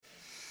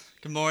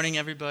Good morning,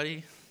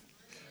 everybody.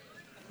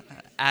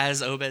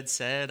 As Obed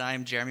said,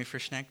 I'm Jeremy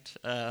Frischnecht,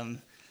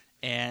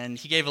 and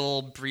he gave a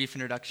little brief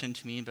introduction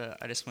to me, but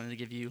I just wanted to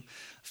give you a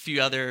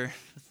few other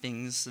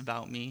things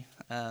about me.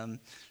 I'm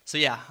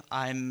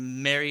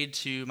married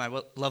to my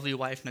lovely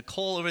wife,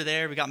 Nicole, over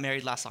there. We got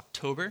married last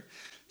October,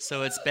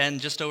 so it's been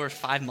just over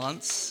 5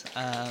 months.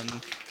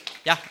 And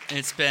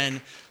it's been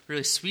a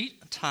really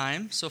sweet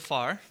time so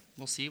far.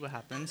 We'll see what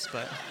happens,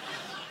 but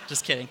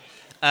just kidding.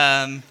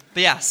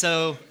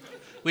 So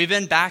we've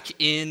been back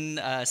in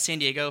San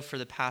Diego for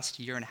the past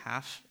year and a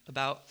half,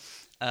 about.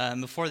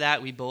 Before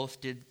that, we both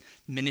did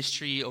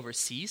ministry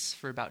overseas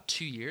for about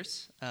 2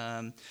 years.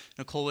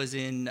 Nicole was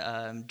in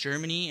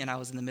Germany, and I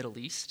was in the Middle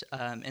East,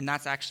 and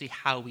that's actually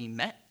how we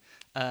met,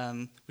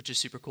 which is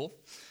super cool.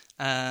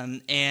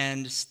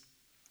 And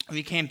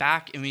we came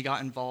back, and we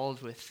got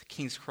involved with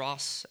King's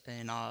Cross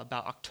in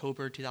about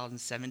October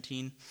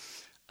 2017,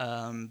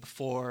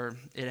 before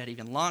it had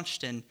even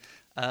launched, and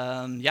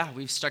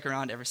we've stuck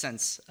around ever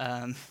since.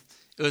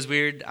 It was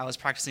weird. I was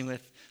practicing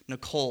with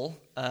Nicole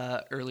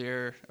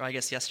earlier, or I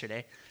guess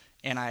yesterday,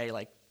 and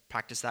I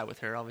practiced that with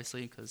her,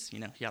 obviously, because you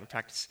got to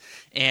practice.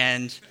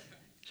 And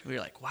we were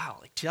like,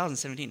 wow,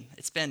 2017.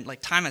 It's been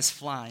time has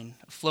flown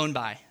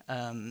by,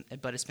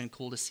 but it's been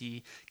cool to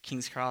see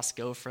King's Cross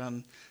go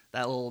from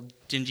that little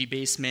dingy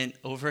basement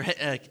over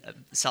at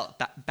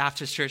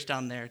Baptist Church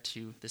down there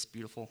to this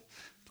beautiful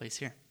place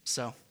here.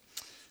 So.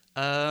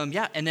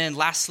 And then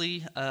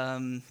lastly,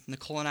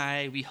 Nicole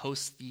and we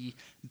host the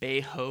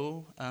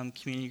Bayho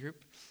community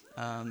group.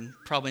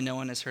 Probably no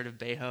one has heard of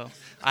Bayho.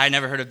 I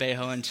never heard of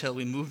Bayho until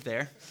we moved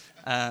there.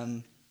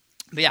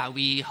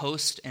 We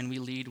host and we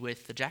lead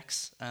with the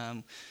Jacks,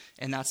 and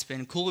that's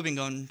been cool. We've been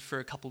going for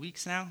a couple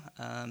weeks now,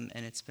 and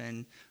it's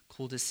been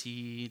cool to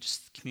see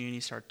just the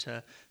community start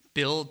to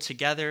build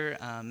together,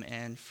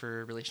 and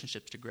for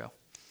relationships to grow.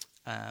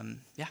 And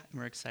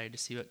we're excited to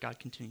see what God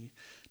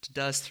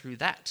does through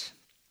that.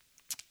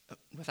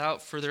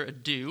 Without further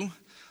ado,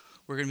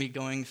 we're going to be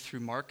going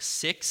through Mark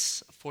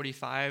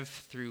 6:45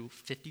 through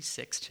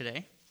 56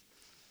 today.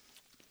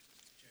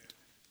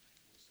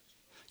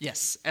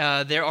 Yes,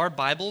 there are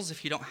Bibles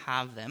if you don't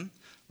have them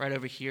right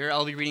over here.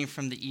 I'll be reading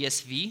from the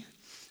ESV,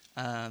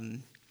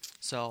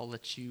 so I'll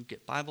let you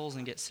get Bibles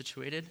and get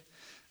situated.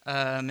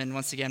 And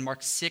once again,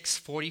 Mark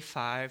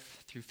 6:45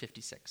 through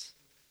 56.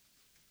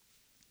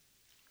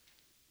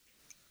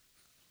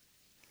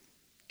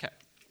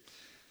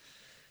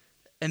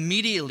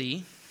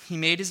 Immediately, he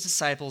made his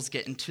disciples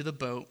get into the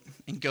boat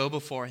and go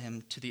before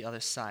him to the other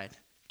side,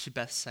 to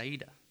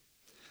Bethsaida,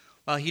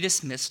 while he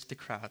dismissed the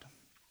crowd.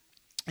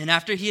 And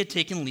after he had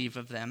taken leave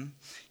of them,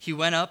 he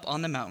went up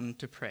on the mountain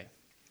to pray.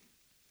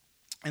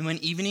 And when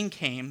evening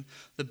came,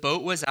 the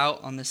boat was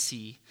out on the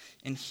sea,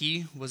 and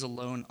he was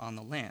alone on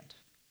the land.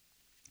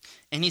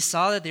 And he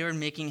saw that they were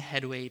making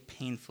headway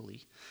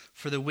painfully,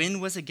 for the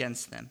wind was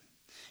against them.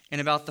 And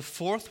about the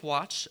 4th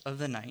watch of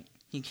the night,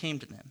 he came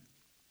to them,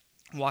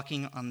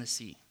 walking on the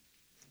sea.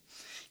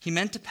 He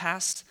meant to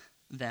pass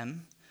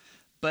them,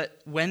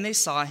 but when they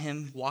saw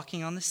him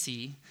walking on the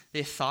sea,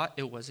 they thought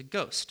it was a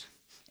ghost,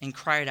 and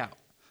cried out,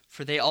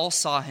 for they all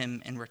saw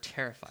him and were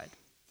terrified.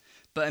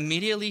 But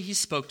immediately he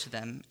spoke to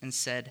them and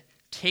said,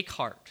 "Take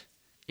heart,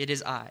 it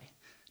is I.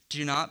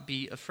 Do not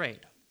be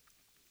afraid."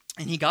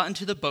 And he got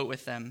into the boat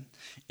with them,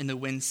 and the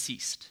wind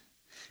ceased,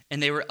 and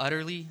they were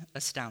utterly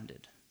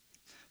astounded,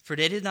 for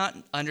they did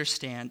not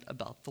understand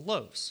about the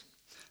loaves,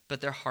 but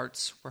their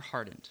hearts were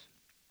hardened.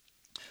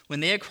 When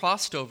they had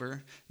crossed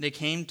over, they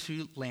came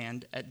to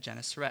land at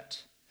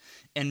Gennesaret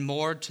and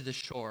moored to the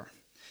shore.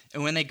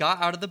 And when they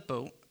got out of the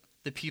boat,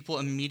 the people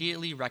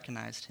immediately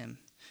recognized him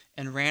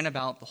and ran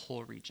about the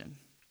whole region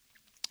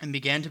and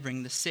began to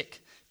bring the sick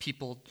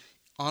people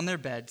on their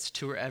beds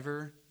to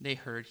wherever they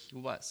heard he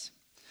was.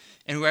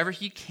 And wherever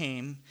he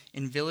came,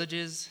 in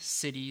villages,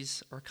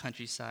 cities, or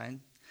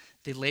countryside,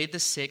 they laid the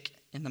sick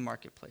in the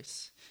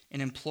marketplace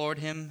and implored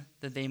him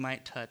that they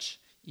might touch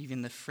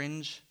even the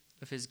fringe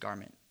of his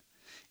garment.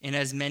 And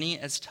as many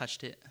as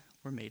touched it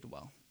were made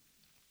well.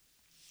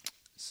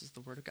 This is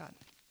the word of God.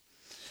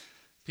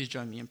 Please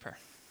join me in prayer.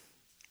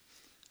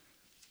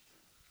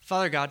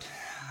 Father God,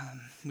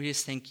 we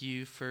just thank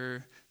you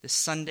for this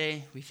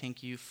Sunday. We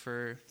thank you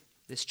for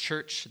this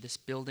church, this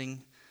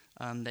building,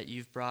 that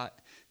you've brought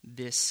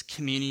this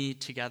community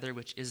together,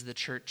 which is the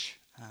church,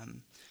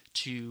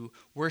 to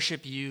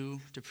worship you,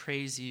 to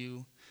praise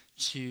you,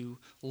 to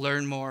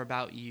learn more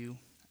about you,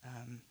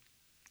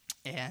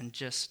 and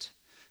just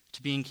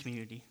to be in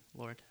community,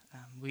 Lord.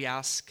 We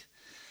ask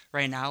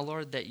right now,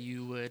 Lord, that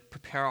you would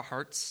prepare our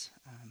hearts.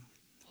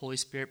 Holy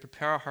Spirit,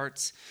 prepare our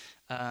hearts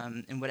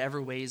in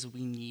whatever ways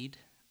we need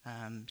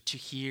to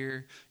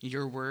hear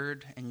your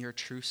word and your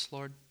truths,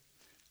 Lord.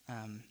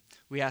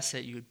 We ask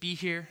that you would be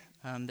here,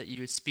 that you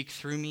would speak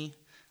through me,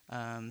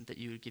 that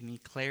you would give me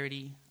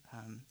clarity,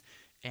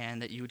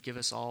 and that you would give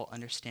us all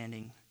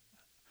understanding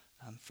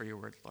for your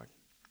word, Lord.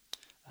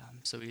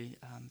 So we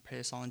pray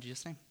this all in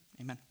Jesus' name.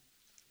 Amen.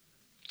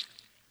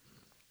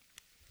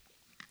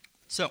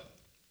 So,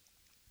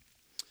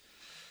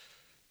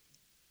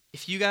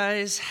 If you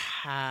guys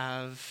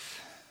have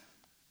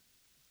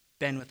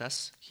been with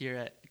us here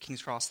at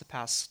King's Cross the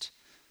past,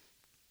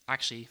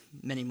 actually,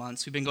 many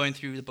months, we've been going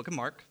through the book of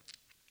Mark.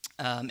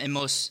 And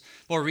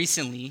more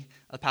recently,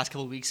 the past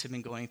couple of weeks, we've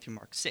been going through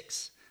Mark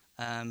 6.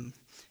 And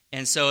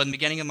so in the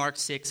beginning of Mark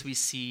 6, we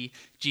see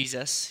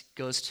Jesus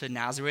goes to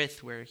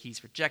Nazareth where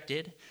he's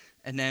rejected.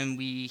 And then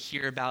we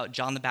hear about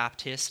John the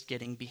Baptist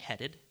getting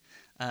beheaded,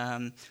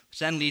 which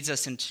then leads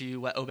us into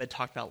what Obed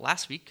talked about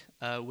last week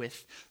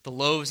with the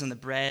loaves and the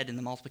bread and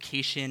the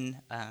multiplication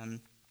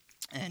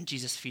and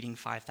Jesus feeding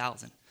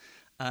 5,000.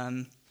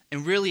 And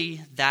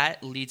really,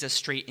 that leads us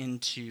straight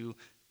into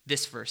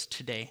this verse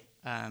today.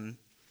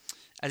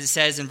 As it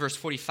says in verse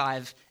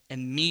 45,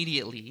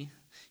 immediately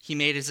he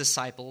made his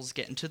disciples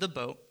get into the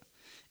boat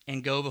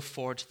and go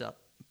before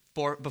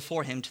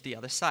him to the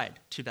other side,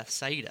 to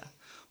Bethsaida,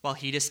 while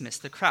he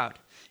dismissed the crowd.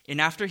 And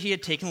after he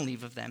had taken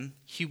leave of them,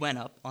 he went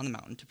up on the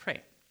mountain to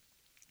pray.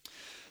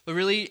 But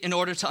really, in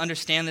order to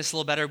understand this a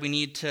little better, we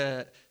need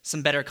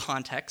some better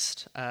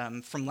context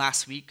from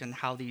last week and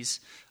how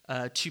these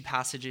two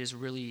passages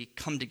really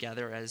come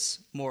together as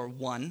more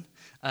one.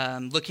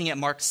 Looking at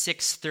Mark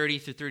 6:30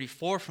 through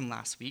 34 from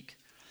last week,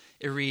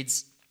 it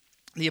reads,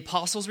 "The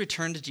apostles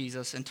returned to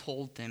Jesus and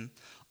told him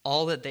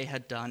all that they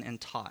had done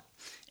and taught.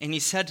 And he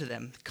said to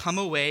them, 'Come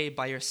away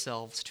by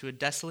yourselves to a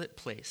desolate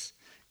place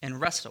and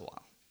rest a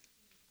while.'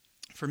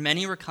 For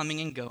many were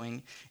coming and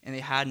going, and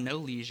they had no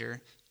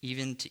leisure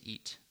even to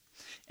eat.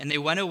 And they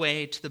went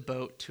away to the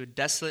boat to a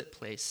desolate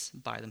place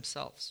by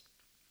themselves.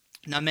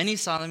 Now many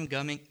saw them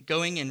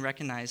going and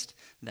recognized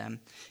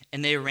them,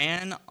 and they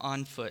ran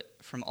on foot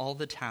from all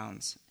the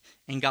towns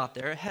and got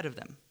there ahead of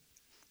them.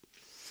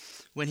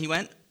 When he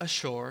went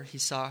ashore, he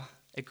saw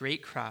a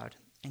great crowd,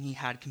 and he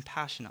had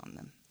compassion on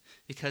them,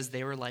 because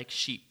they were like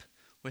sheep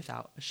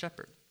without a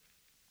shepherd.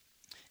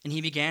 And he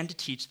began to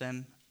teach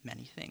them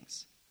many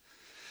things."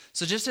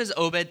 So just as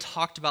Obed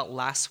talked about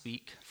last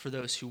week, for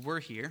those who were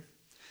here,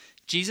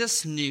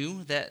 Jesus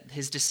knew that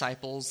his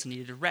disciples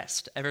needed a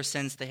rest ever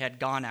since they had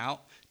gone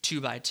out 2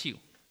 by 2.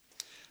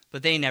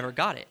 But they never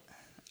got it.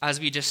 As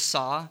we just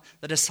saw,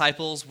 the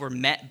disciples were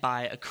met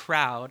by a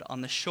crowd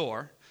on the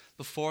shore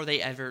before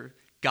they ever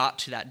got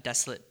to that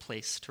desolate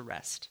place to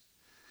rest.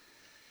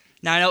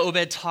 Now, I know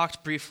Obed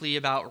talked briefly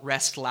about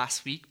rest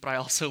last week, but I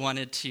also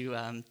wanted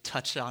to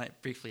touch on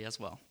it briefly as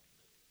well.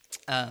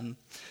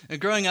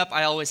 Growing up,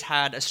 I always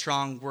had a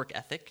strong work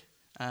ethic.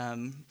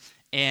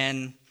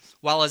 And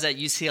while I was at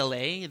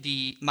UCLA,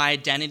 my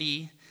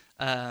identity,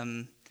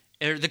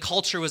 the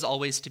culture was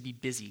always to be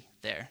busy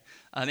there.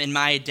 And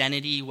my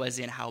identity was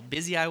in how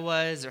busy I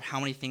was or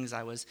how many things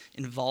I was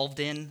involved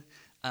in.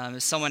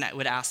 If someone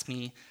would ask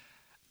me,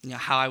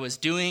 how I was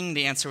doing,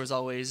 the answer was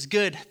always,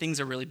 good, things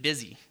are really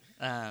busy.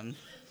 And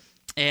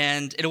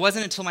it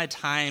wasn't until my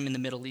time in the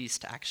Middle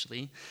East,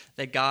 actually,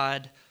 that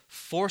God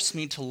forced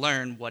me to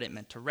learn what it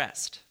meant to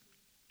rest.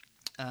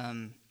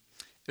 It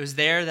was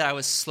there that I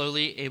was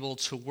slowly able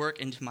to work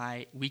into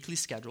my weekly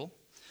schedule,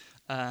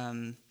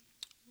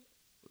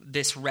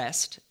 this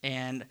rest,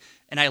 and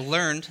I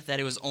learned that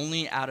it was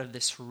only out of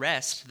this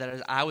rest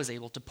that I was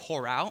able to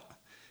pour out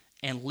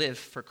and live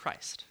for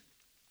Christ.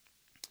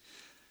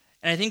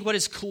 And I think what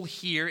is cool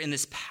here in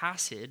this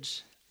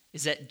passage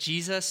is that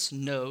Jesus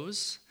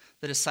knows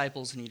the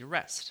disciples need a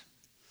rest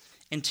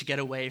and to get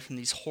away from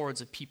these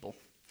hordes of people.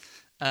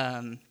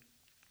 And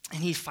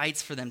he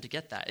fights for them to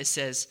get that. It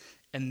says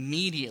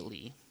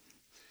immediately.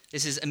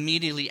 This is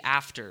immediately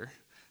after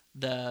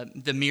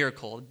the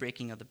miracle, the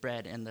breaking of the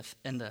bread and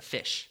the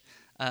fish.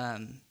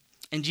 And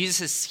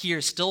Jesus is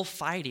here still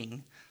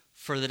fighting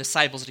for the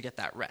disciples to get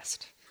that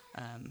rest.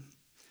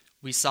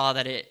 We saw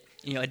that it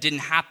didn't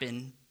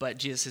happen, but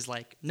Jesus is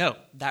like, no,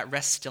 that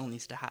rest still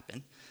needs to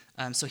happen.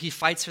 So he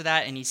fights for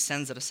that, and he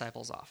sends the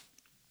disciples off.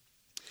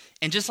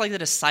 And just like the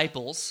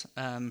disciples,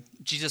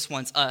 Jesus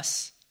wants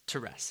us to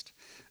rest.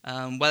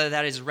 Whether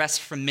that is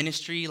rest from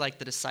ministry, like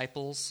the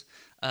disciples,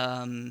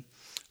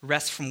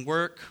 rest from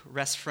work,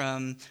 rest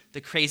from the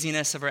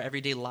craziness of our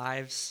everyday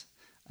lives.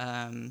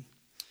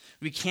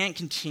 We can't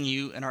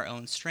continue in our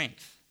own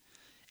strength.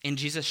 And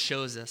Jesus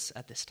shows us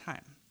at this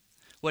time.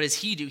 What does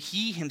he do?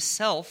 He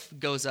himself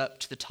goes up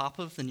to the top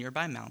of the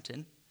nearby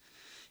mountain,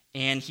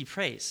 and he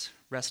prays,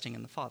 resting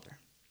in the Father.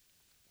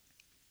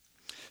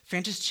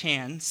 Francis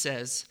Chan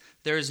says,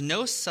 "There is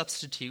no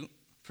substitute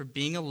for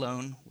being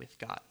alone with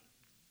God.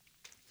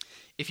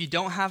 If you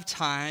don't have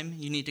time,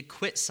 you need to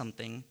quit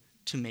something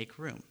to make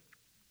room.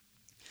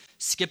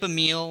 Skip a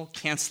meal,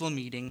 cancel a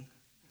meeting,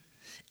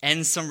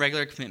 end some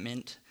regular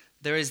commitment.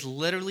 There is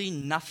literally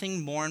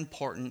nothing more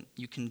important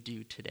you can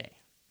do today."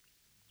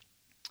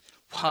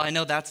 Well, I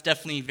know that's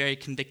definitely very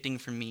convicting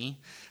for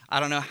me. I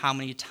don't know how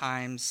many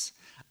times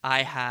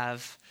I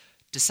have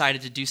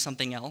decided to do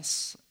something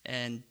else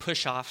and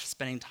push off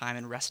spending time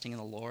and resting in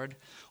the Lord,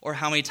 or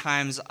how many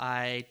times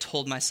I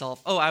told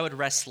myself, I would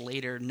rest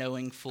later,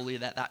 knowing fully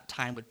that that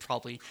time would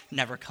probably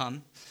never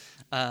come.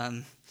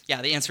 The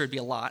answer would be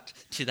a lot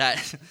to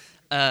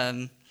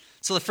that.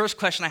 So the first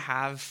question I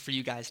have for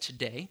you guys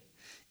today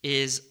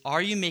is,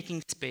 are you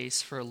making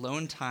space for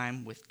alone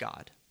time with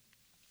God,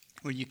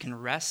 where you can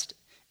rest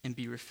and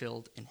be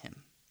refilled in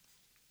him?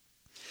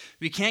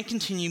 We can't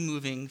continue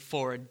moving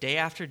forward day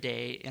after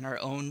day in our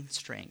own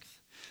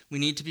strength. We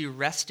need to be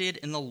rested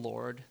in the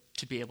Lord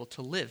to be able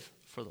to live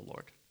for the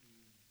Lord.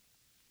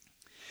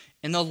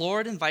 And the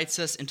Lord invites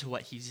us into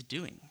what he's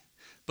doing.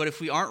 But if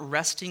we aren't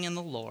resting in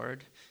the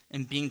Lord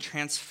and being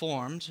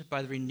transformed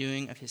by the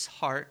renewing of his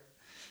heart,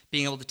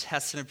 being able to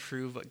test and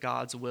approve what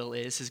God's will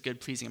is, his good,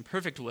 pleasing, and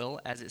perfect will,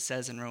 as it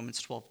says in Romans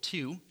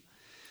 12:2,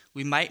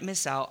 we might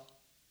miss out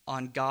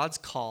on God's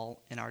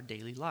call in our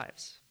daily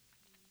lives.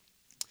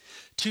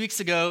 2 weeks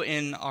ago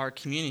in our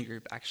community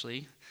group,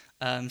 actually,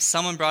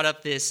 someone brought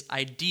up this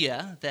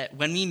idea that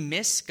when we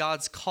miss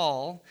God's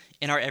call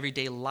in our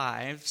everyday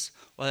lives,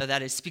 whether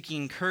that is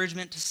speaking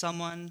encouragement to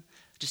someone,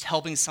 just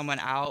helping someone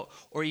out,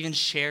 or even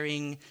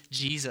sharing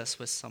Jesus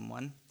with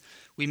someone,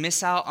 we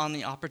miss out on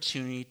the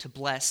opportunity to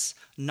bless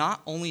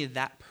not only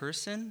that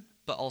person,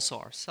 but also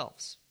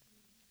ourselves.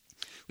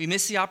 We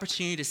miss the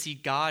opportunity to see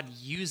God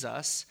use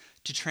us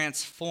to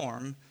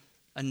transform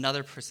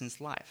another person's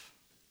life.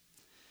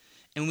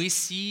 And we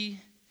see,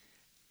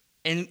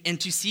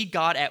 and to see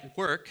God at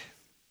work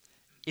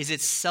is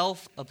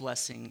itself a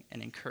blessing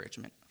and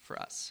encouragement for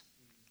us.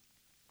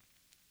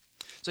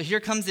 So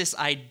here comes this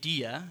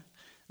idea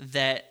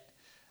that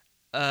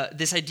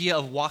this idea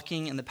of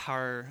walking in the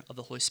power of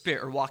the Holy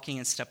Spirit, or walking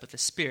in step with the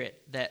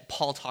Spirit, that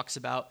Paul talks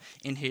about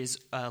in his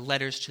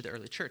letters to the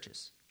early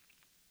churches.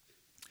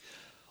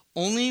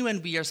 Only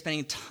when we are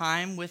spending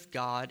time with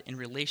God in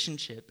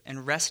relationship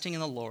and resting in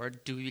the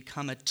Lord do we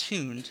become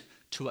attuned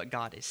to what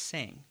God is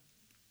saying.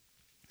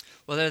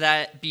 Whether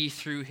that be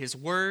through his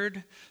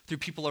word, through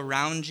people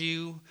around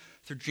you,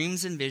 through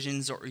dreams and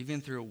visions, or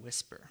even through a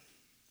whisper.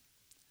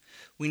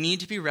 We need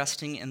to be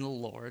resting in the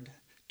Lord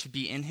to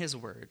be in his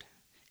word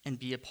and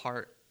be a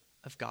part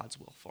of God's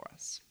will for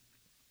us.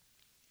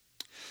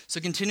 So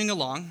continuing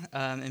along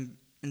in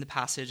the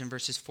passage in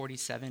verses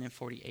 47 and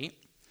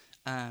 48,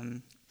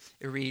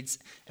 it reads,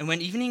 "And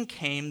when evening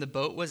came, the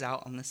boat was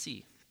out on the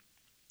sea,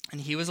 and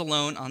he was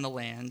alone on the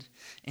land,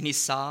 and he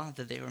saw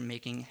that they were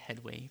making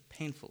headway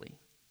painfully,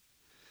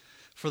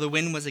 for the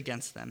wind was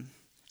against them.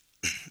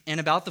 And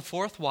about the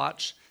fourth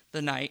watch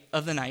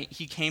of the night,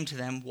 he came to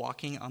them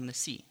walking on the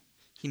sea.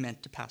 He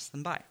meant to pass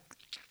them by.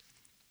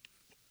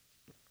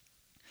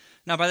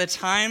 Now, by the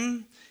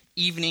time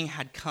evening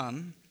had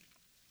come,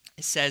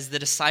 it says the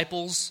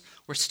disciples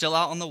were still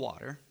out on the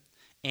water,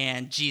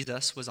 and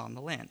Jesus was on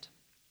the land."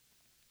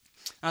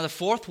 Now, the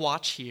fourth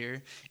watch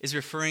here is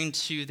referring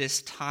to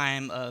this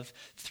time of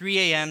 3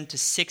 a.m. to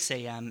 6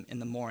 a.m. in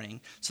the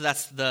morning. So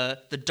that's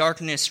the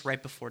darkness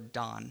right before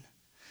dawn.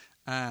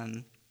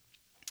 And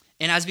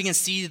as we can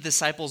see, the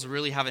disciples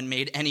really haven't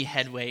made any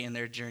headway in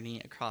their journey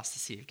across the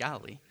Sea of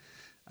Galilee,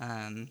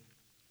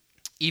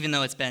 even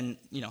though it's been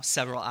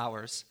several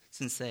hours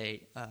since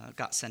they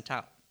got sent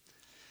out.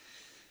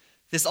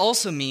 This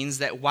also means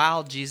that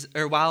while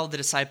the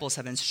disciples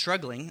have been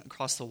struggling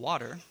across the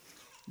water,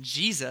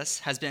 Jesus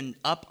has been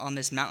up on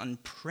this mountain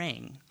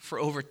praying for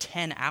over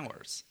 10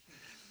 hours.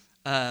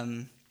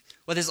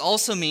 What this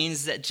also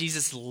means that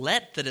Jesus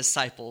let the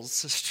disciples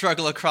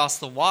struggle across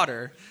the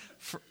water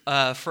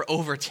for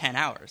over 10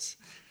 hours,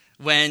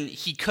 when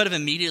he could have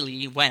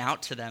immediately went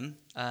out to them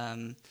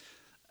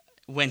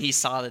when he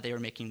saw that they were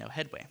making no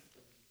headway.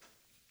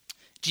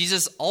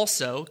 Jesus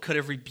also could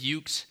have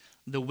rebuked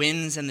the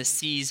winds and the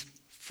seas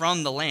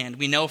from the land.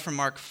 We know from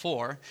Mark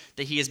 4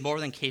 that he is more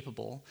than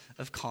capable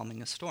of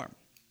calming a storm.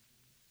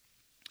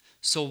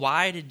 So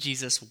why did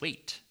Jesus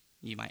wait,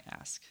 you might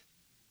ask?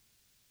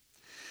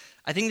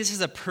 I think this is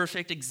a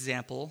perfect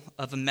example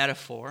of a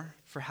metaphor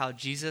for how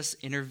Jesus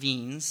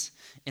intervenes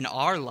in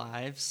our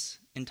lives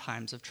in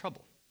times of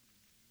trouble.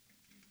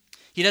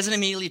 He doesn't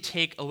immediately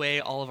take away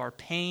all of our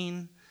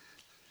pain,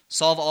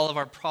 solve all of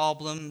our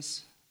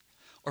problems,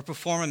 or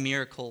perform a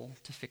miracle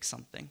to fix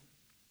something.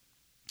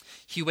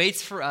 He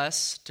waits for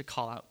us to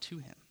call out to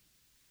him.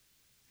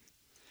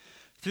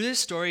 Through this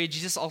story,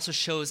 Jesus also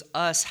shows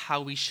us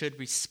how we should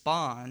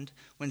respond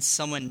when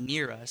someone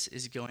near us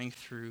is going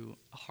through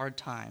a hard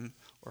time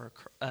or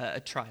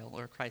a trial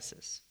or a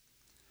crisis.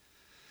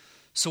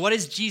 So what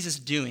is Jesus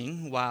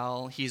doing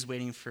while he's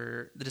waiting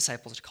for the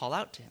disciples to call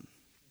out to him?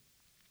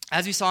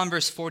 As we saw in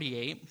verse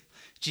 48,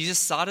 Jesus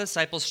saw the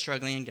disciples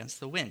struggling against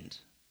the wind.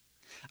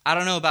 I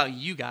don't know about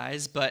you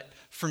guys, but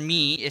for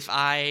me, if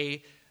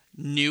I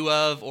knew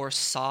of or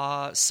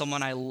saw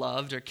someone I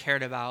loved or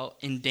cared about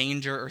in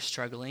danger or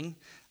struggling,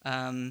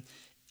 I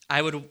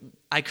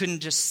couldn't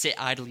just sit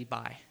idly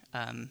by.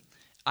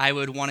 I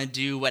would want to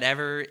do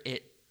whatever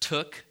it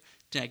took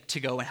to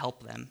go and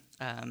help them.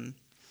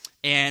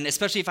 And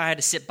especially if I had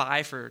to sit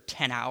by for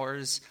 10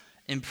 hours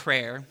in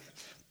prayer,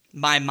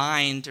 my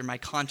mind or my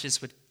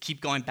conscience would keep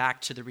going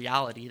back to the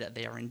reality that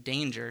they are in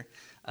danger,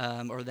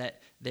 or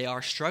that they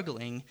are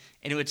struggling,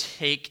 and it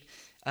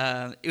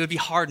would be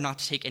hard not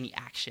to take any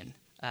action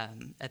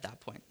at that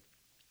point.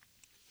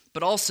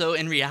 But also,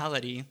 in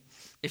reality,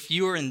 if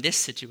you were in this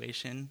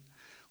situation,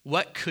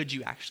 what could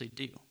you actually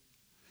do?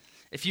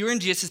 If you were in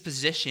Jesus'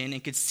 position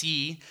and could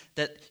see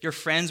that your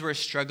friends were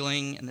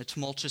struggling in the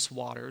tumultuous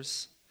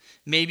waters,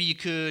 maybe you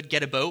could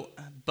get a boat,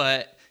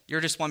 but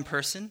you're just one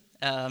person,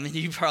 and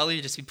you'd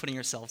probably just be putting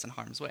yourselves in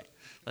harm's way.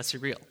 Let's be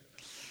real.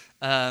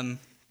 And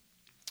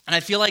I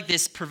feel like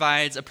this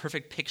provides a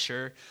perfect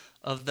picture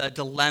of the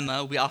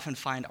dilemma we often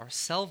find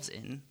ourselves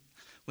in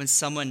when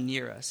someone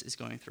near us is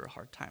going through a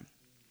hard time.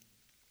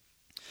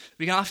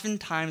 We can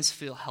oftentimes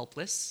feel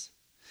helpless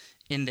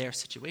in their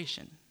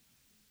situation.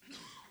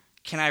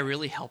 Can I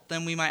really help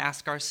them, we might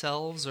ask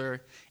ourselves,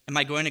 or am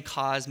I going to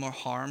cause more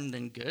harm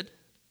than good?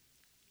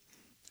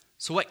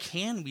 So what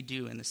can we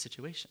do in this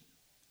situation?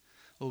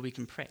 Well, we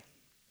can pray.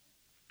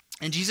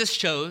 And Jesus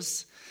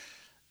shows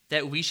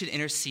that we should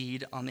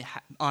intercede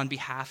on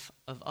behalf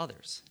of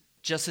others,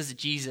 just as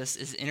Jesus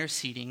is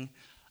interceding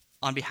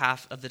on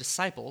behalf of the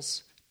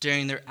disciples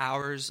during their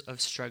hours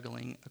of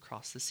struggling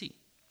across the sea.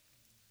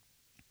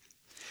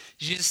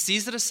 Jesus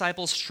sees the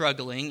disciples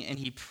struggling, and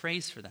he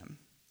prays for them.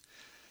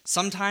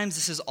 Sometimes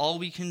this is all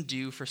we can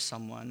do for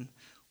someone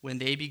when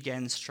they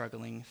begin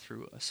struggling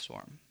through a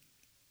storm.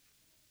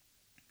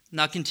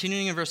 Now,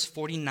 continuing in verse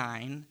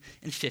 49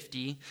 and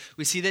 50,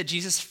 we see that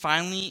Jesus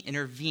finally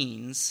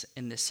intervenes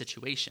in this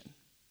situation.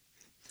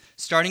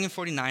 Starting in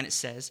 49, it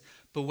says,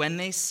 "But when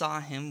they saw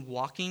him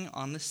walking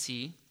on the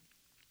sea,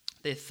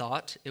 they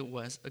thought it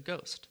was a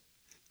ghost.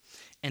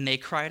 And they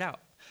cried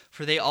out,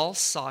 for they all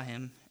saw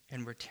him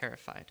and were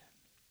terrified.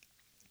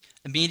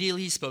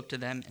 Immediately he spoke to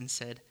them and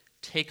said,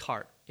 'Take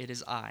heart, it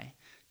is I.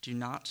 Do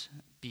not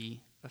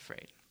be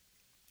afraid.'"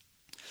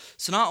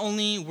 So not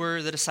only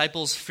were the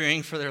disciples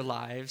fearing for their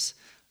lives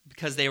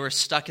because they were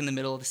stuck in the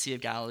middle of the Sea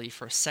of Galilee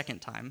for a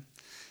second time,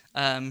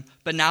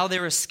 but now they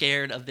were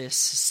scared of this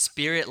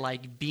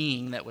spirit-like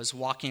being that was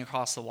walking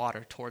across the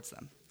water towards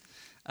them.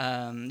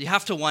 You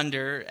have to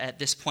wonder at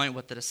this point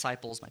what the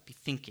disciples might be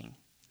thinking.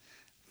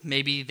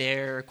 Maybe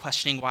they're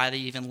questioning why they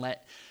even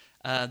let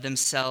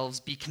themselves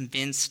be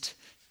convinced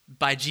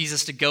by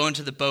Jesus to go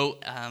into the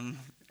boat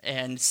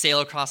and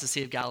sail across the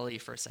Sea of Galilee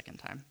for a second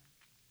time.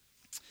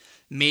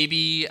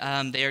 Maybe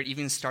they are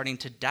even starting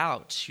to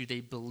doubt who they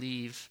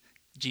believe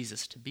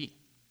Jesus to be.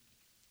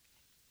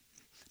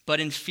 But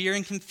in fear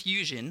and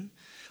confusion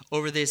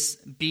over this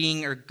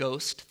being or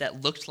ghost that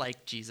looked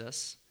like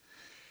Jesus,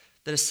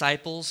 the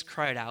disciples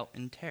cried out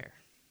in terror.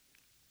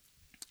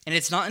 And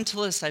it's not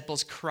until the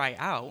disciples cry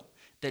out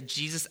that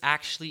Jesus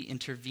actually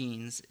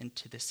intervenes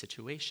into this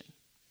situation.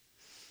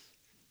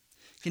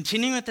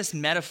 Continuing with this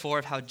metaphor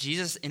of how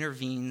Jesus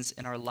intervenes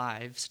in our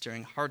lives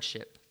during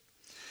hardship,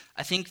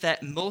 I think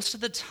that most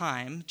of the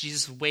time,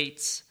 Jesus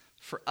waits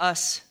for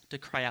us to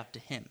cry out to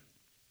him.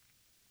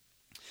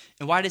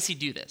 And why does he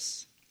do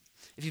this?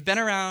 If you've been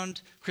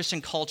around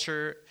Christian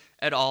culture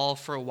at all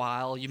for a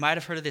while, you might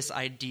have heard of this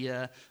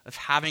idea of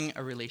having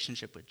a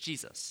relationship with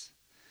Jesus.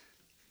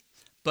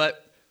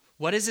 But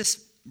what does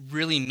this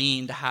really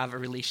mean to have a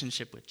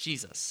relationship with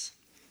Jesus?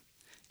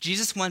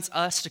 Jesus wants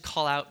us to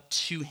call out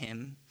to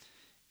him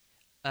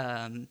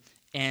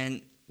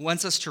and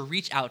wants us to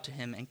reach out to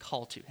him and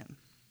call to him.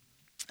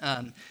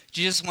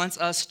 Jesus wants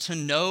us to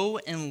know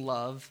and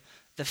love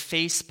the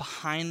face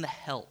behind the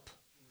help,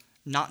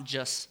 not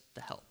just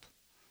the help.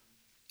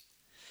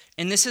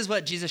 And this is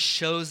what Jesus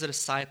shows the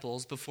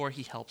disciples before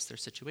he helps their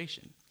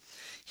situation.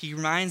 He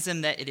reminds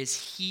them that it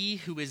is he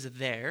who is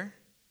there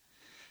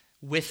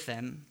with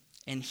them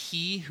and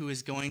he who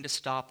is going to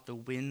stop the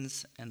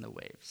winds and the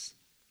waves.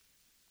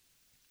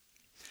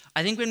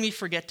 I think when we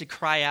forget to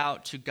cry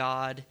out to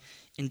God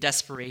in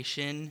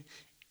desperation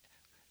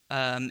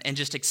and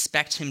just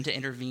expect him to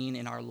intervene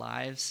in our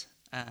lives,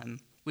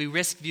 we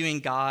risk viewing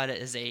God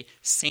as a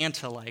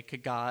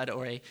Santa-like God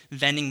or a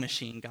vending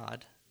machine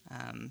God.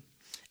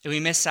 And we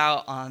miss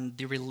out on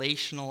the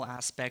relational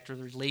aspect or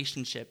the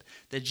relationship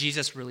that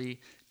Jesus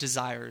really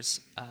desires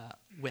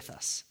with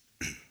us.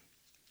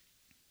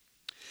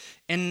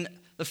 And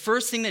the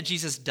first thing that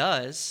Jesus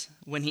does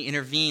when he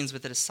intervenes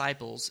with the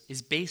disciples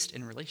is based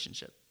in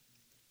relationship.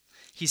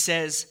 He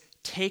says,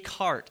 "Take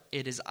heart,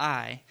 it is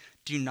I.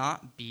 Do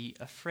not be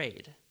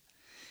afraid."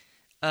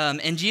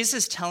 And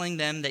Jesus is telling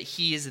them that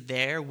he is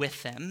there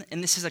with them.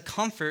 And this is a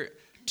comfort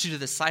to the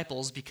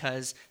disciples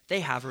because they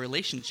have a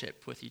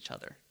relationship with each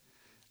other.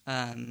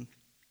 And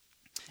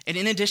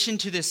in addition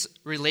to this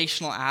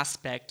relational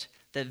aspect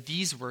that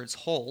these words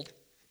hold,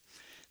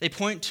 they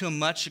point to a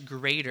much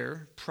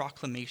greater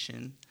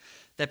proclamation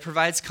that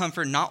provides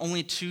comfort not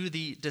only to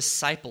the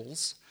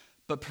disciples,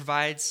 but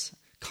provides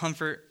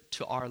comfort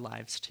to our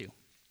lives too.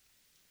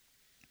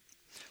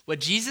 What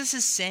Jesus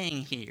is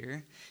saying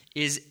here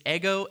is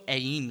ego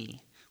eimi,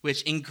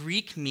 which in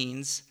Greek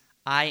means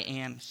I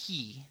am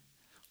he,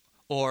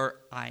 or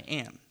I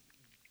am.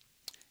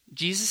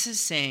 Jesus is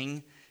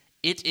saying,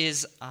 it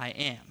is I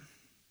am.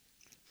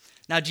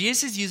 Now,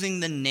 Jesus is using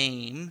the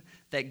name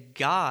that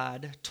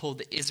God told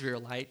the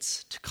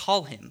Israelites to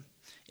call him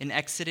in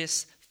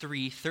Exodus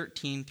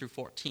 3:13 through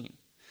 14.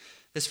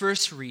 This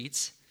verse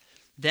reads,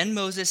 "Then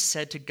Moses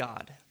said to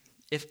God,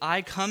 'If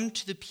I come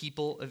to the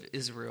people of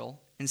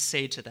Israel and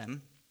say to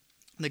them,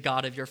 the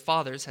God of your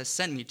fathers has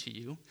sent me to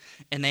you,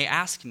 and they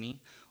ask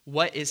me,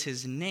 'What is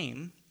his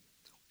name?'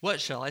 What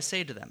shall I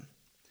say to them?"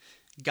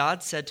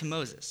 God said to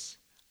Moses,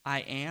 "I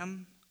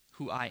am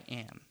who I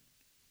am."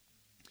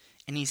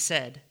 And he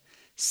said,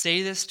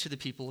 "Say this to the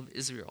people of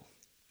Israel,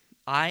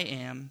 'I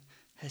am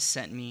has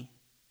sent me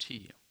to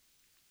you.'"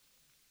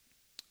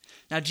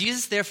 Now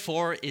Jesus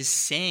therefore is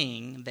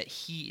saying that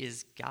he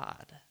is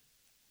God,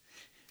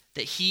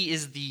 that he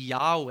is the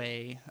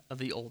Yahweh of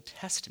the Old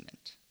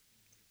Testament.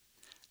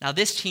 Now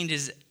this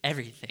changes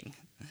everything.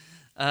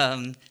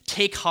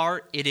 Take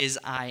heart, it is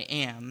I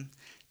am.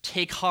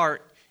 Take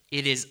heart,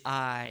 it is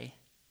I,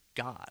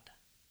 God.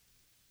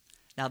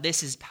 Now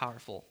this is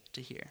powerful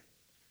to hear.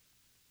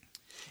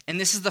 And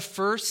this is the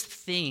first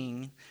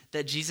thing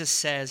that Jesus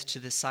says to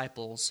the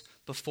disciples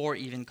before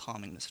even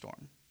calming the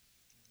storm.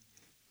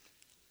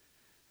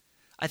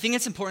 I think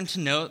it's important to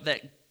note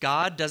that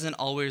God doesn't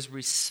always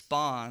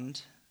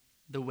respond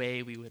the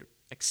way we would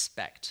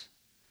expect.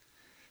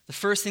 The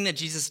first thing that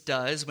Jesus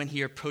does when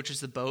he approaches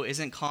the boat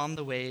isn't calm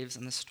the waves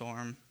and the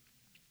storm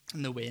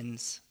and the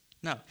winds.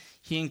 No,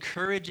 he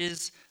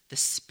encourages the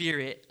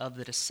spirit of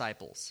the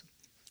disciples,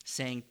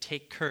 saying,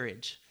 "Take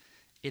courage.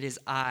 It is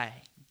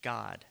I,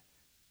 God.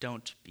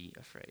 Don't be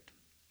afraid."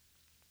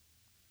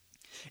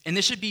 And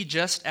this should be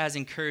just as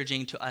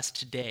encouraging to us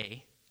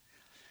today.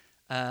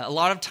 A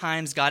lot of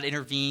times God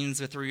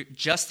intervenes with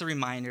just the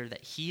reminder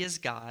that he is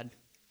God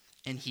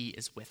and he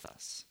is with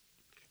us.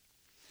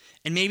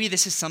 And maybe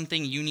this is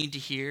something you need to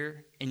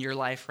hear in your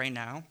life right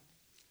now.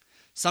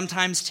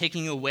 Sometimes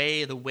taking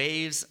away the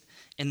waves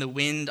and the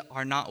wind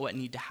are not what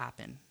need to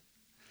happen.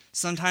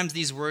 Sometimes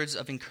these words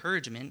of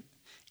encouragement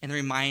and the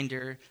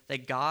reminder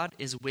that God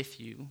is with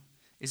you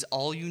is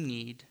all you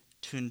need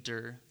to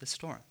endure the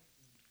storm.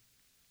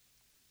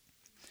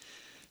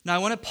 Now I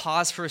want to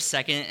pause for a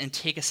second and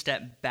take a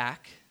step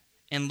back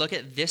and look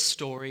at this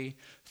story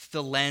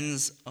through the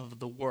lens of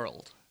the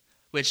world,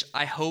 which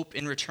I hope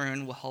in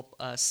return will help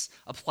us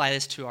apply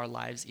this to our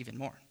lives even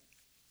more.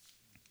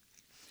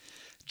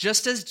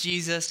 Just as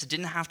Jesus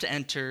didn't have to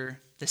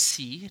enter the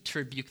sea to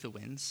rebuke the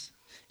winds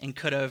and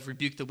could have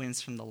rebuked the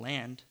winds from the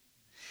land,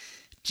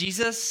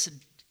 Jesus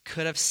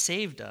could have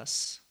saved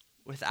us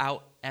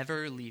without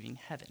ever leaving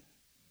heaven.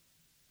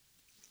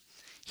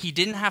 He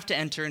didn't have to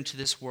enter into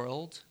this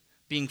world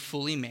being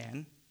fully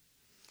man,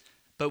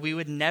 but we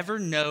would never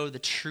know the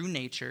true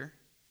nature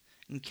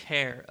and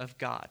care of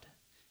God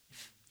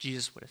if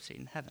Jesus would have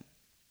stayed in heaven.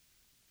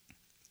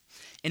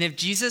 And if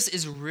Jesus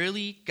is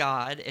really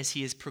God as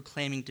he is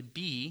proclaiming to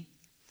be,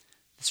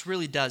 this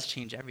really does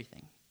change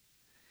everything.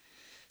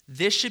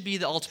 This should be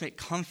the ultimate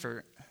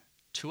comfort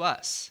to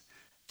us,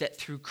 that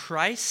through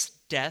Christ's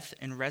death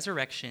and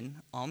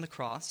resurrection on the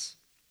cross,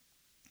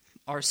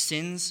 our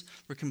sins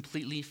were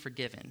completely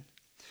forgiven,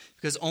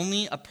 because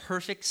only a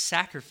perfect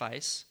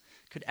sacrifice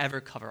could ever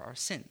cover our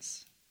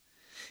sins.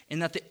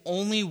 And that the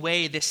only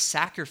way this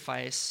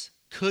sacrifice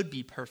could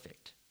be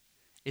perfect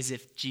is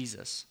if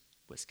Jesus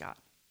was God.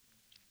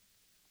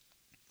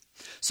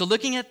 So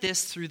looking at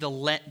this through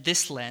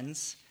this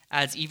lens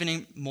adds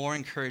even more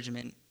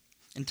encouragement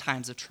in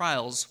times of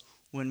trials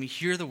when we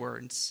hear the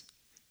words,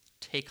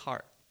 "Take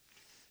heart,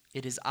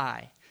 it is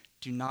I,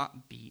 do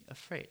not be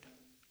afraid."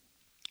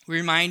 We're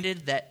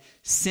reminded that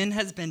sin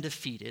has been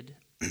defeated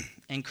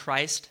and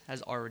Christ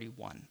has already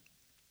won.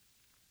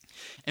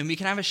 And we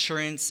can have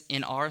assurance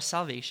in our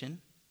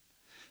salvation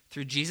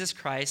through Jesus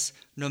Christ,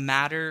 no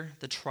matter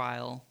the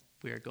trial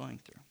we are going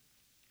through.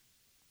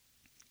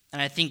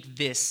 And I think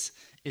this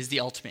is the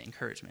ultimate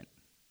encouragement.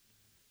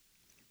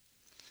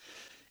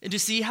 And to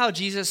see how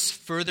Jesus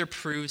further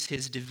proves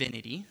his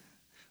divinity,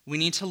 we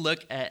need to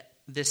look at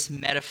this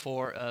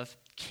metaphor of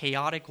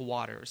chaotic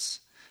waters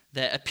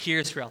that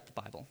appears throughout the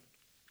Bible.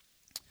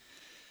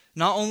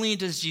 Not only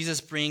does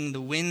Jesus bring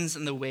the winds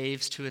and the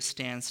waves to a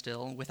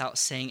standstill without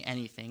saying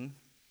anything,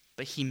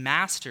 but he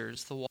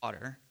masters the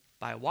water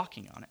by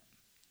walking on it.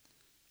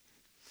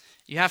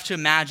 You have to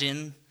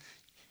imagine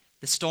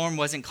the storm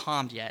wasn't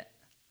calmed yet.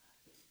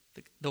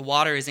 The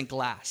water isn't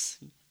glass.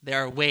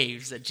 There are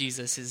waves that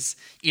Jesus is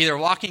either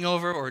walking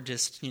over or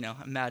just,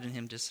 imagine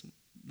him just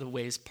the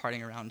waves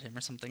parting around him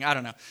or something. I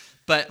don't know.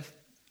 But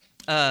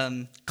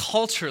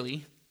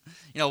culturally,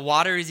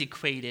 water was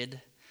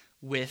equated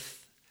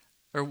with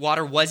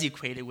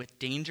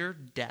danger,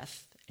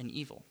 death, and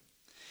evil.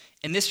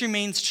 And this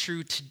remains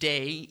true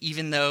today,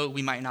 even though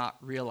we might not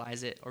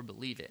realize it or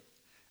believe it.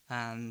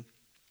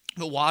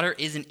 But water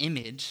is an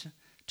image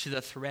to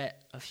the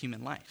threat of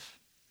human life.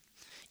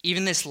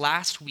 Even this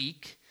last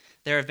week,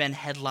 there have been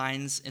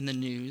headlines in the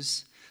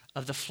news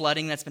of the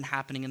flooding that's been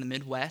happening in the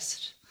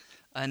Midwest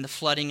and the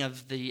flooding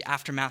of the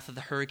aftermath of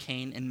the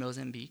hurricane in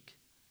Mozambique.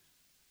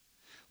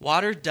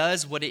 Water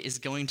does what it is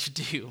going to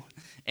do,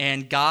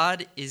 and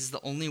God is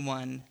the only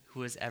one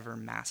who has ever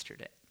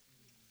mastered it.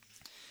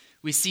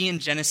 We see in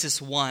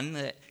Genesis 1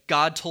 that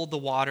God told the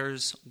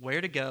waters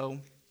where to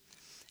go,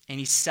 and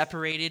he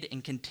separated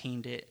and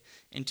contained it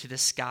into the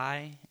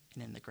sky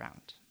and in the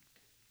ground.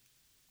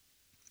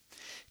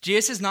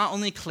 Jesus is not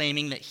only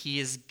claiming that he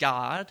is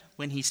God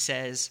when he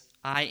says,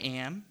 I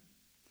am,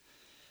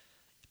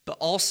 but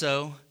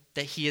also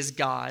that he is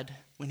God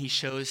when he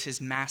shows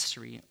his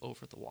mastery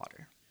over the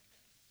water.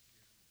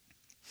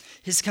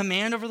 His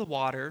command over the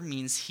water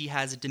means he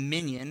has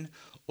dominion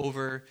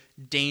over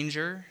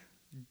danger,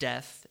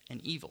 death,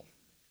 and evil.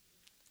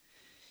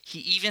 He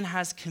even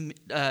has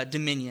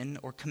dominion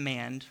or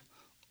command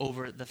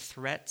over the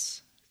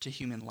threats to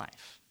human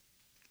life.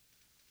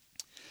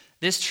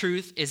 This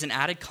truth is an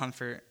added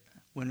comfort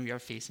when we are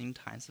facing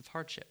times of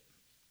hardship.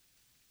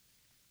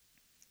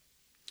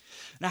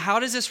 Now, how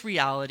does this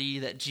reality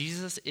that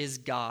Jesus is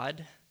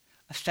God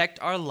affect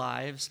our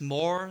lives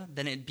more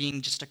than it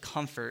being just a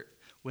comfort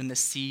when the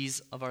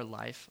seas of our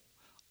life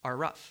are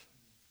rough?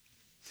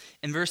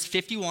 In verse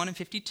 51 and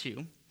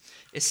 52,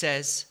 it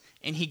says,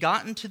 "And he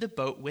got into the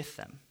boat with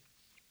them,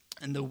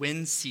 and the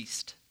wind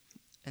ceased,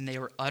 and they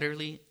were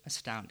utterly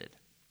astounded.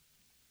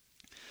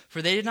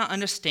 For they did not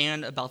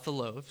understand about the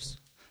loaves,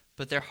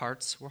 but their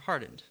hearts were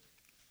hardened."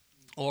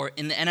 Or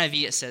in the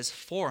NIV it says,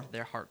 "For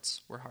their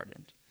hearts were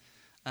hardened."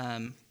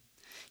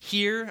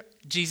 Here,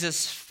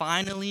 Jesus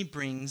finally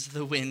brings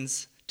the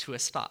winds to a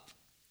stop.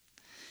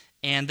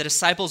 And the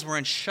disciples were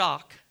in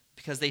shock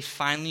because they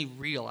finally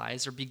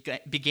realized or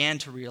began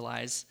to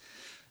realize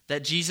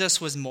that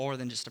Jesus was more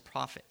than just a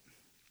prophet.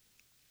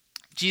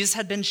 Jesus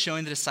had been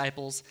showing the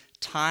disciples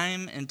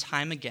time and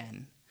time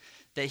again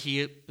that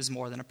he was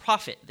more than a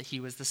prophet, that he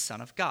was the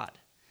Son of God.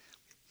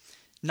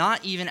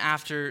 Not even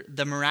after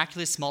the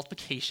miraculous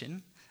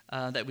multiplication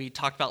that we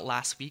talked about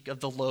last week of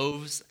the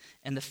loaves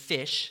and the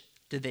fish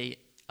did they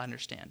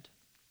understand.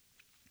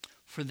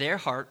 For their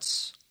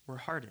hearts were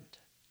hardened.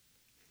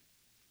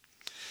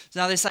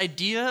 Now, this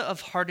idea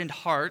of hardened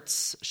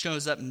hearts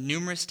shows up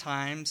numerous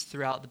times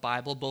throughout the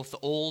Bible, both the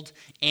Old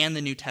and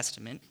the New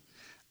Testament.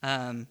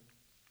 And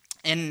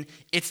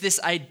it's this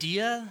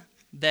idea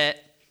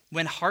that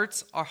when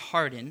hearts are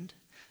hardened,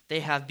 they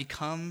have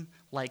become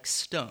like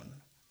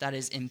stone that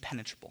is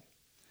impenetrable.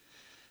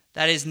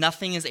 That is,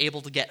 nothing is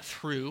able to get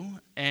through,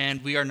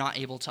 and we are not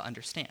able to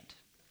understand.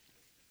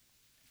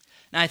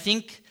 Now, I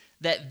think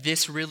that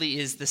this really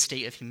is the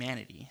state of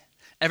humanity.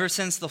 Ever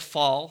since the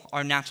fall,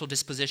 our natural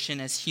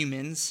disposition as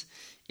humans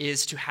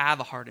is to have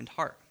a hardened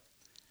heart.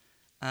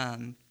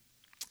 And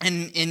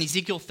in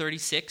Ezekiel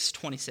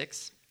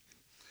 36:26,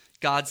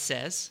 God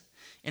says,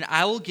 "And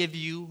I will give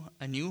you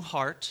a new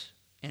heart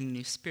and a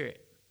new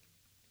spirit.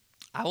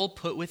 I will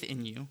put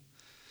within you,"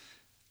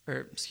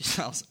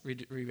 I'll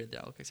reread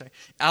that. Okay, sorry.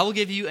 "I will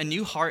give you a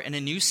new heart and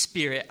a new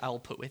spirit I will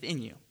put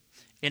within you.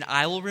 And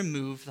I will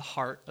remove the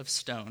heart of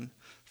stone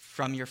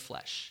from your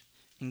flesh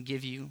and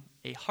give you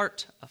a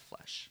heart of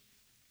flesh."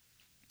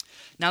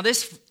 Now,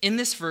 in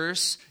this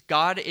verse,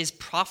 God is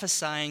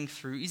prophesying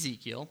through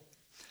Ezekiel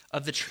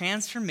of the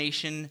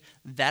transformation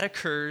that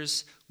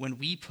occurs when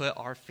we put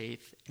our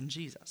faith in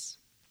Jesus.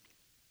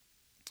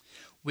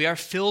 We are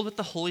filled with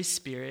the Holy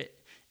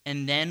Spirit,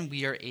 and then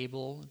we are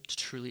able to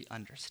truly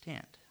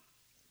understand.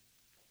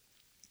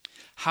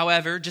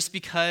 However, just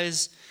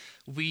because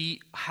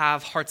we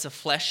have hearts of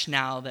flesh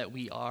now that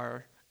we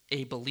are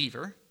a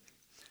believer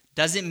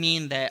doesn't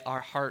mean that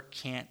our heart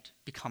can't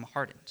become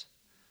hardened.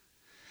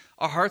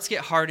 Our hearts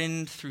get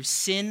hardened through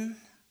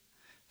sin,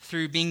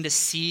 through being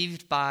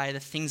deceived by the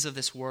things of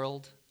this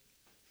world,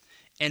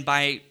 and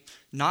by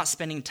not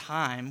spending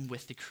time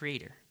with the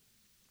Creator,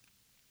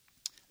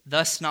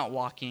 thus not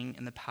walking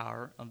in the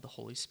power of the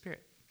Holy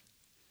Spirit.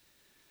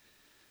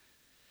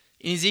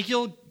 In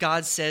Ezekiel,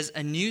 God says,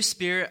 "A new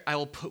spirit I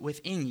will put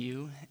within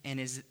you," and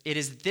it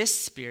is this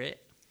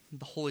Spirit,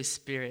 the Holy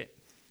Spirit,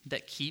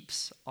 that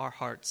keeps our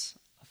hearts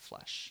of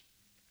flesh.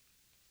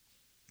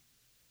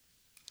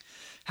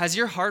 Has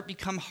your heart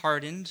become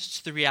hardened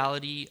to the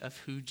reality of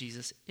who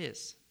Jesus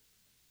is?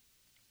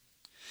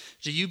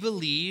 Do you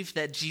believe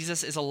that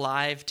Jesus is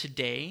alive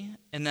today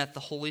and that the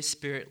Holy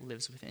Spirit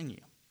lives within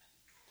you?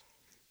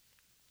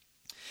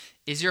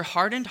 Is your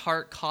hardened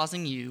heart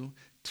causing you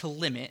to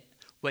limit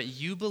what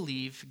you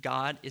believe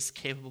God is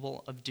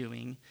capable of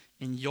doing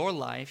in your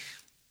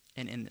life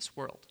and in this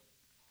world?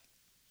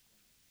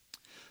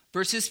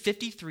 Verses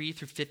 53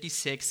 through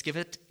 56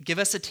 give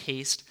us a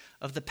taste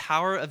of the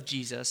power of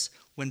Jesus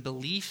when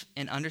belief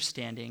and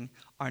understanding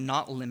are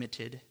not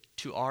limited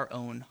to our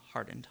own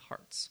hardened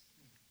hearts.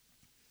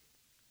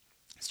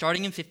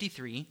 Starting in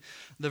 53,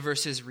 the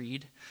verses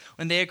read,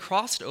 "When they had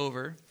crossed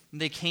over,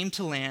 they came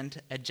to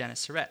land at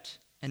Gennesaret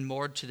and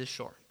moored to the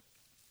shore.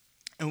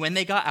 And when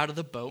they got out of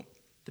the boat,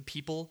 the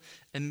people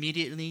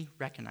immediately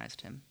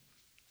recognized him.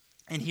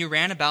 And he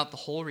ran about the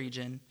whole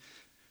region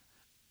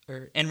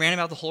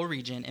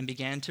and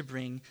began to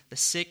bring the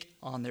sick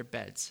on their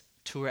beds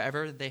to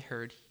wherever they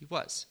heard he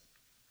was.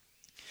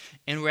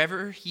 And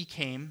wherever he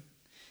came,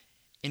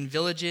 in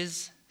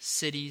villages,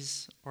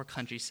 cities, or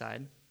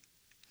countryside,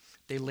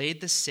 they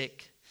laid the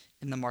sick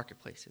in the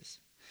marketplaces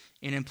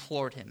and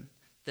implored him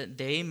that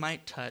they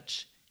might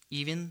touch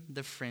even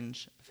the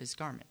fringe of his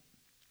garment.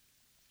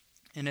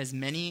 And as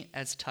many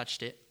as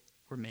touched it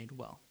were made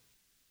well."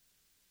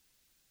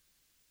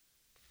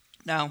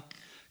 Now,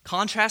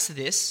 contrast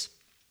this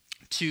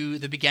to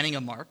the beginning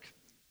of Mark,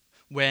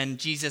 when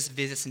Jesus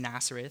visits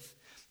Nazareth,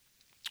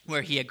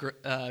 where he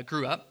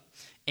grew up,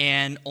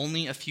 and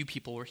only a few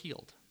people were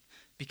healed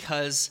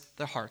because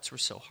their hearts were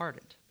so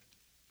hardened.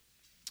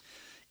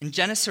 In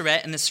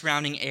Gennesaret and the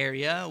surrounding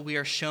area, we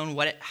are shown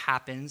what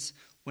happens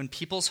when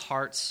people's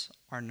hearts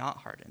are not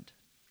hardened.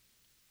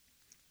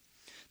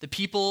 The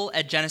people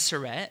at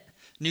Gennesaret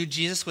knew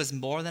Jesus was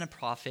more than a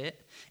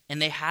prophet, and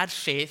they had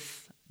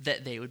faith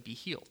that they would be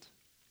healed.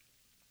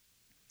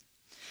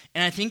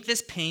 And I think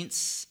this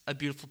paints a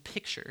beautiful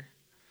picture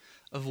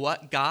of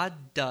what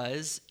God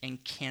does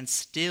and can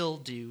still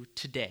do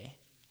today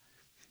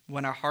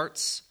when our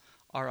hearts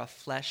are of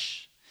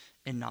flesh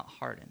and not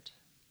hardened.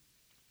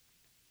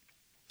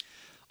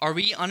 Are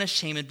we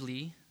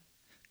unashamedly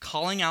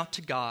calling out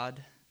to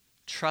God,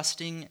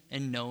 trusting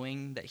and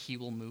knowing that he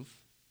will move?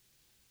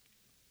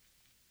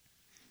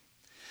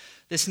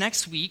 This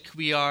next week,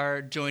 we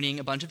are joining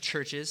a bunch of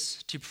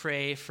churches to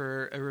pray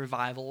for a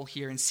revival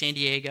here in San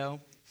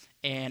Diego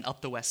and up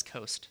the West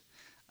Coast.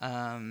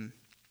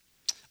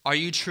 Are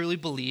you truly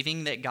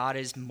believing that God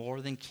is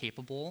more than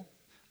capable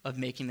of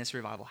making this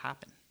revival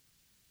happen?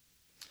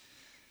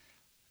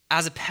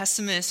 As a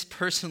pessimist,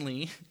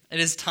 personally, it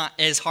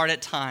is hard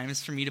at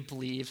times for me to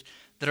believe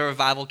that a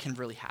revival can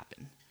really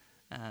happen,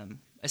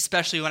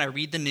 especially when I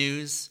read the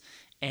news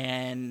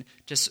and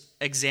just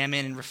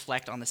examine and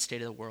reflect on the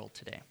state of the world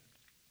today.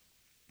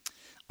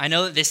 I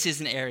know that this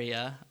is an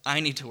area I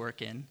need to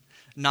work in,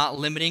 not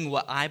limiting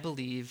what I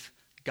believe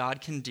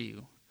God can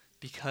do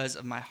because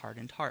of my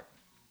hardened heart.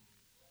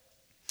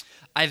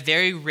 I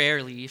very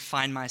rarely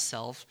find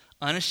myself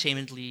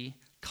unashamedly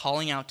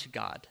calling out to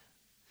God,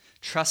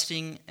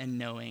 trusting and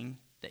knowing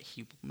that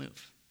he will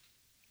move.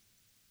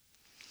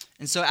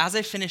 And so as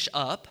I finish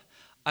up,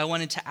 I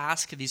wanted to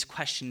ask these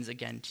questions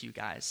again to you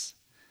guys.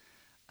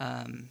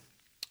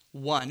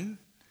 1,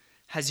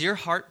 has your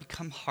heart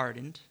become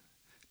hardened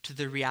to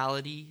the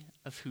reality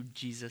of who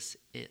Jesus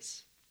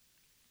is?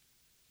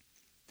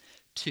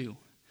 2,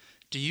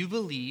 do you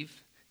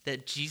believe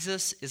that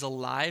Jesus is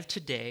alive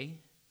today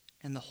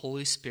and the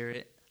Holy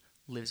Spirit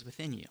lives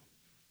within you?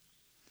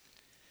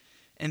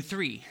 And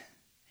 3,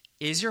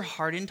 is your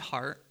hardened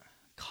heart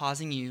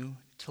causing you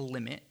to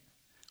limit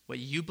what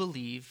you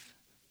believe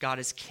God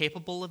is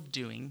capable of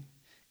doing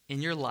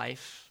in your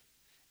life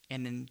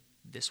and in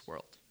this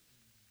world?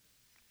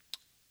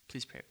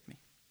 Please pray with me.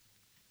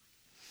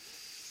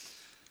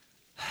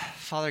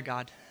 Father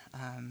God,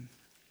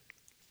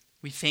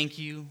 we thank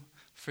you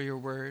for your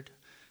word.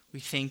 We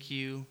thank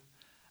you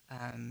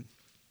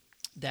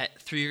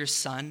that through your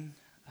Son,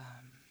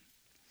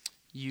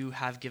 you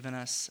have given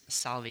us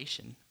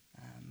salvation.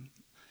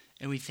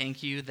 And we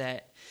thank you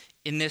that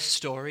in this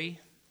story,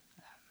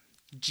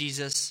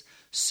 Jesus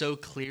so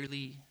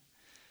clearly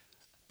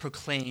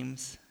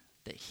proclaims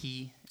that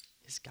he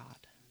is God.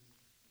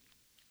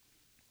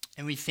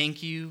 And we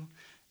thank you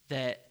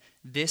that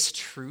this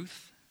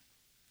truth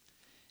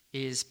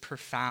is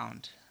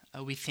profound.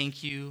 We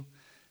thank you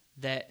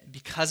that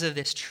because of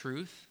this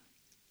truth,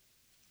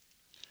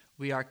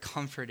 we are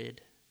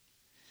comforted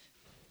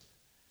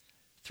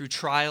through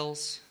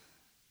trials,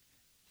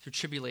 through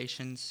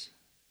tribulations,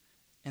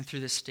 and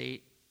through the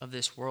state of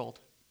this world.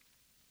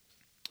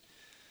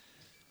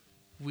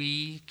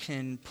 We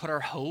can put our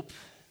hope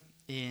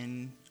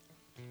in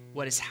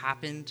what has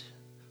happened,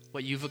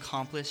 what you've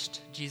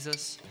accomplished,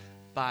 Jesus,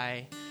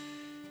 by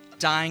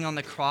dying on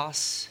the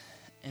cross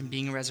and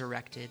being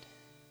resurrected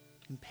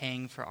and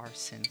paying for our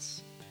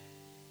sins.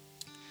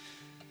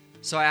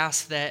 So I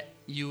ask that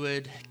you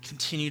would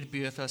continue to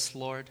be with us,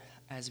 Lord,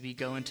 as we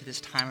go into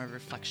this time of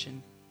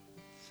reflection.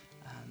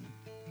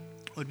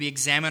 Would we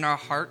examine our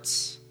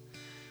hearts?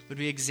 Would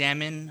we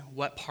examine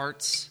what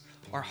parts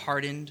are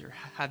hardened or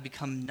have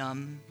become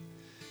numb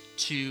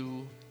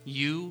to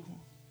you,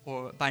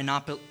 or by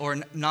not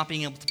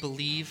being able to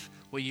believe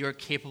what you're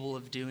capable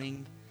of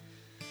doing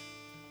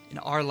in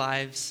our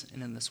lives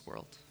and in this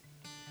world?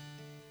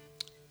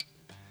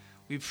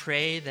 We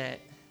pray that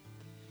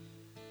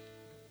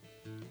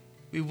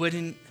we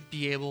wouldn't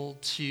be able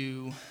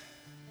to,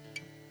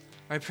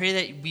 or I pray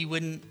that we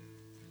wouldn't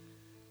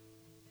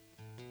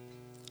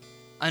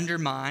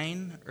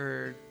undermine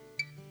or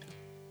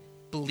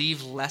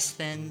believe less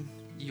than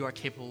you are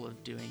capable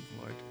of doing,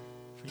 Lord.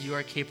 For you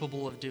are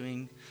capable of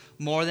doing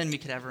more than we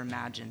could ever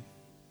imagine.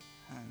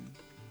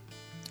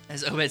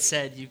 As Obed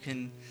said,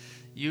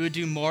 you would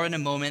do more in a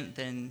moment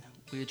than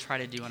we would try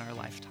to do in our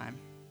lifetime.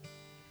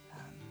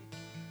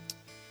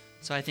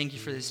 So I thank you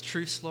for this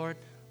truth, Lord.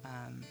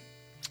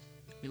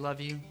 We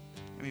love you,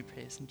 and we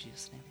pray this in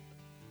Jesus' name.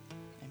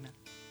 Amen.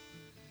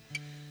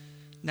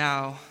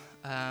 Now,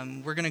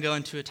 we're going to go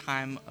into a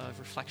time of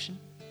reflection.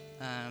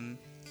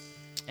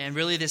 And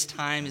really this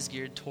time is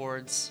geared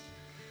towards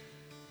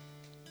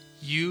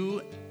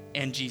you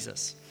and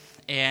Jesus.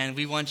 And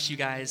we want you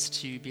guys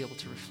to be able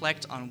to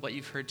reflect on what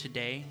you've heard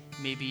today,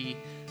 maybe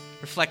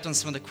reflect on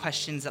some of the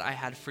questions that I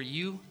had for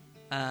you,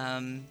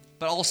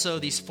 but also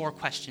these 4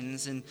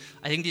 questions. And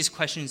I think these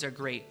questions are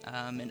great,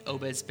 and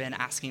Obed's been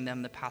asking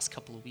them the past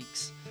couple of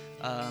weeks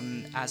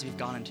as we've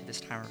gone into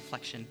this time of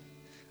reflection.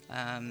 So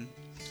I'm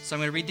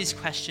going to read these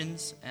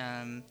questions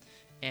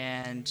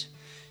and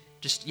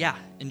just,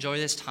 enjoy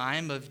this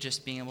time of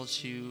just being able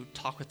to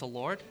talk with the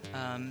Lord.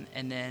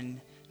 And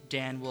then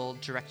Dan will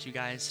direct you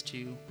guys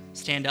to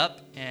stand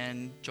up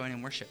and join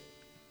in worship.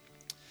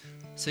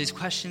 So these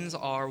questions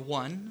are: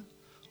 1,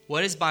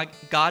 what has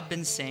God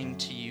been saying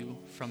to you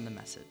from the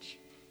message?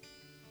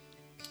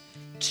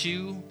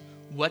 2,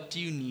 what do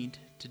you need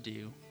to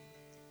do?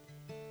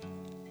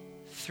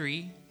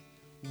 3,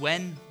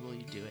 when will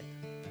you do it?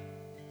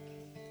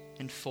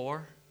 And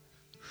 4,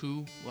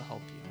 who will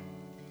help you?